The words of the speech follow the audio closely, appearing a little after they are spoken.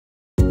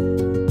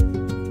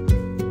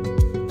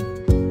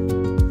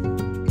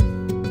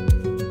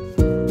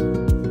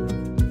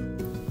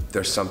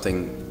there's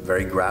something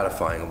very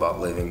gratifying about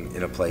living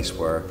in a place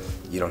where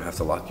you don't have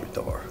to lock your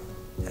door.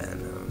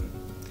 And,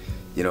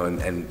 you know,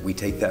 and we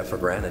take that for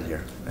granted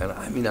here. And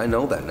I mean, I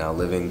know that now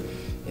living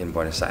in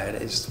Buenos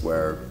Aires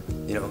where,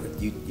 you know,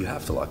 you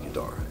have to lock your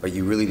door. But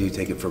you really do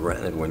take it for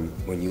granted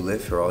when you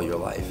live here all your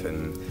life.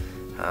 And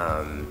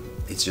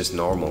it's just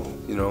normal,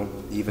 you know,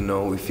 even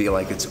though we feel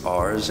like it's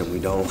ours and we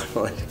don't want to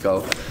let it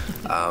go.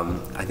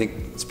 I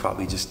think it's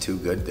probably just too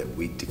good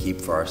to keep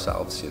for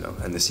ourselves, you know,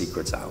 and the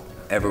secret's out.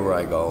 Everywhere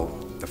I go,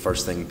 the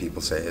first thing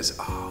people say is,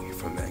 oh, you're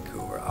from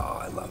Vancouver. Oh,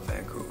 I love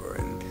Vancouver.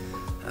 And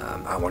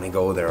I want to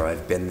go there.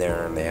 I've been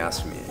there. And they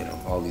ask me, you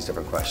know, all these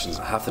different questions.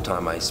 Half the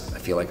time I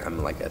feel like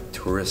I'm like a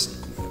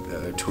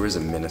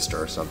tourism minister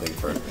or something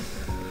for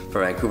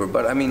Vancouver.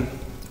 But I mean,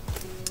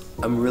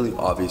 I'm really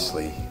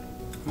obviously,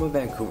 I'm a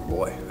Vancouver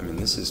boy. I mean,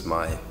 this is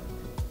my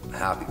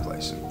happy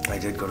place. I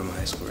did go to my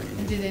high school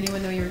reunion. Did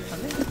anyone know you were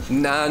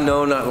coming? Nah,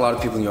 no, not a lot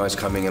of people knew I was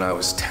coming, and I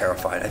was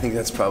terrified. I think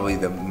that's probably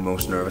the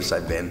most nervous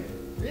I've been.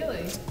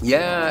 Really?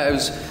 Yeah, I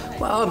was,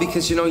 well,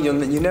 because you know, you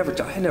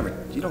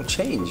don't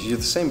change. You're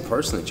the same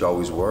person that you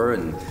always were,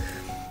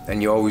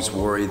 and you always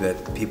worry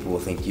that people will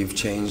think you've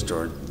changed,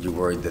 or you're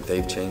worried that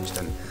they've changed,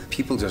 and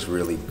people just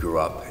really grew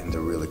up into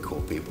really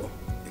cool people,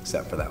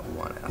 except for that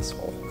one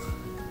asshole.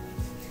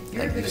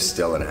 And he was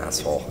still an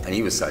asshole, and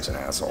he was such an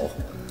asshole.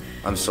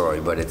 I'm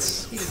sorry, but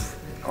it's,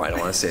 oh, I don't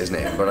want to say his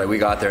name, but we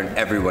got there and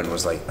everyone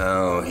was like,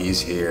 oh, he's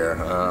here,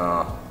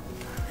 oh.